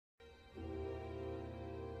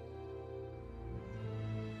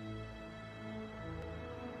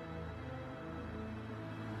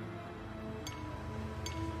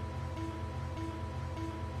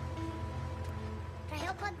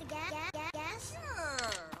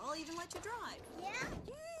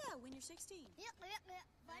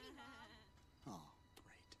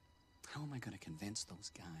How am I going to convince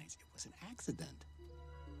those guys it was an accident?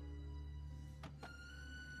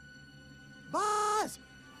 Buzz!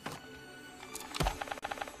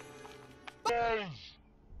 Buzz!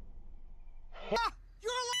 Ah,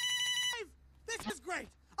 you're alive! This is great!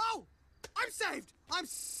 Oh! I'm saved! I'm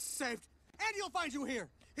saved! And he'll find you here.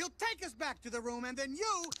 He'll take us back to the room, and then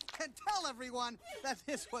you can tell everyone that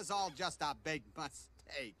this was all just a big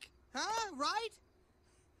mistake. Huh? Right?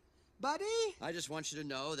 Buddy? I just want you to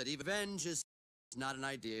know that revenge is not an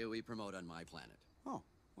idea we promote on my planet. Oh,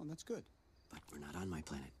 well, that's good. But we're not on my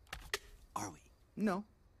planet, are we? No.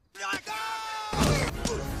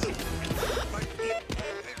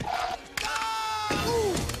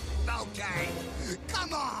 Okay,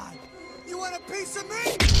 come on! You want a piece of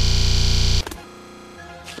me?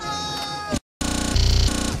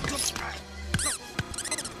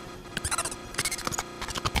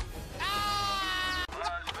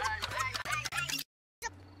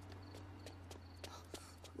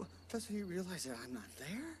 Doesn't he realize that I'm not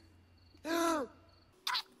there? No!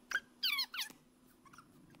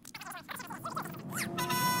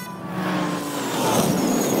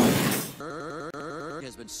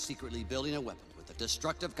 Has been secretly building a weapon with the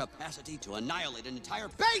destructive capacity to annihilate an entire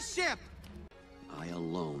spaceship! I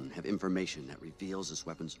alone have information that reveals this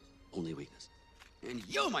weapon's only weakness. And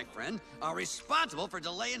you, my friend, are responsible for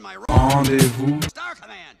delaying my rendezvous. Star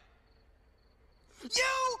Command!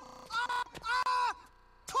 You are a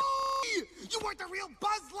toy! You weren't the real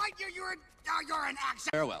Buzz Lightyear, you're an action.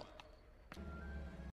 Farewell.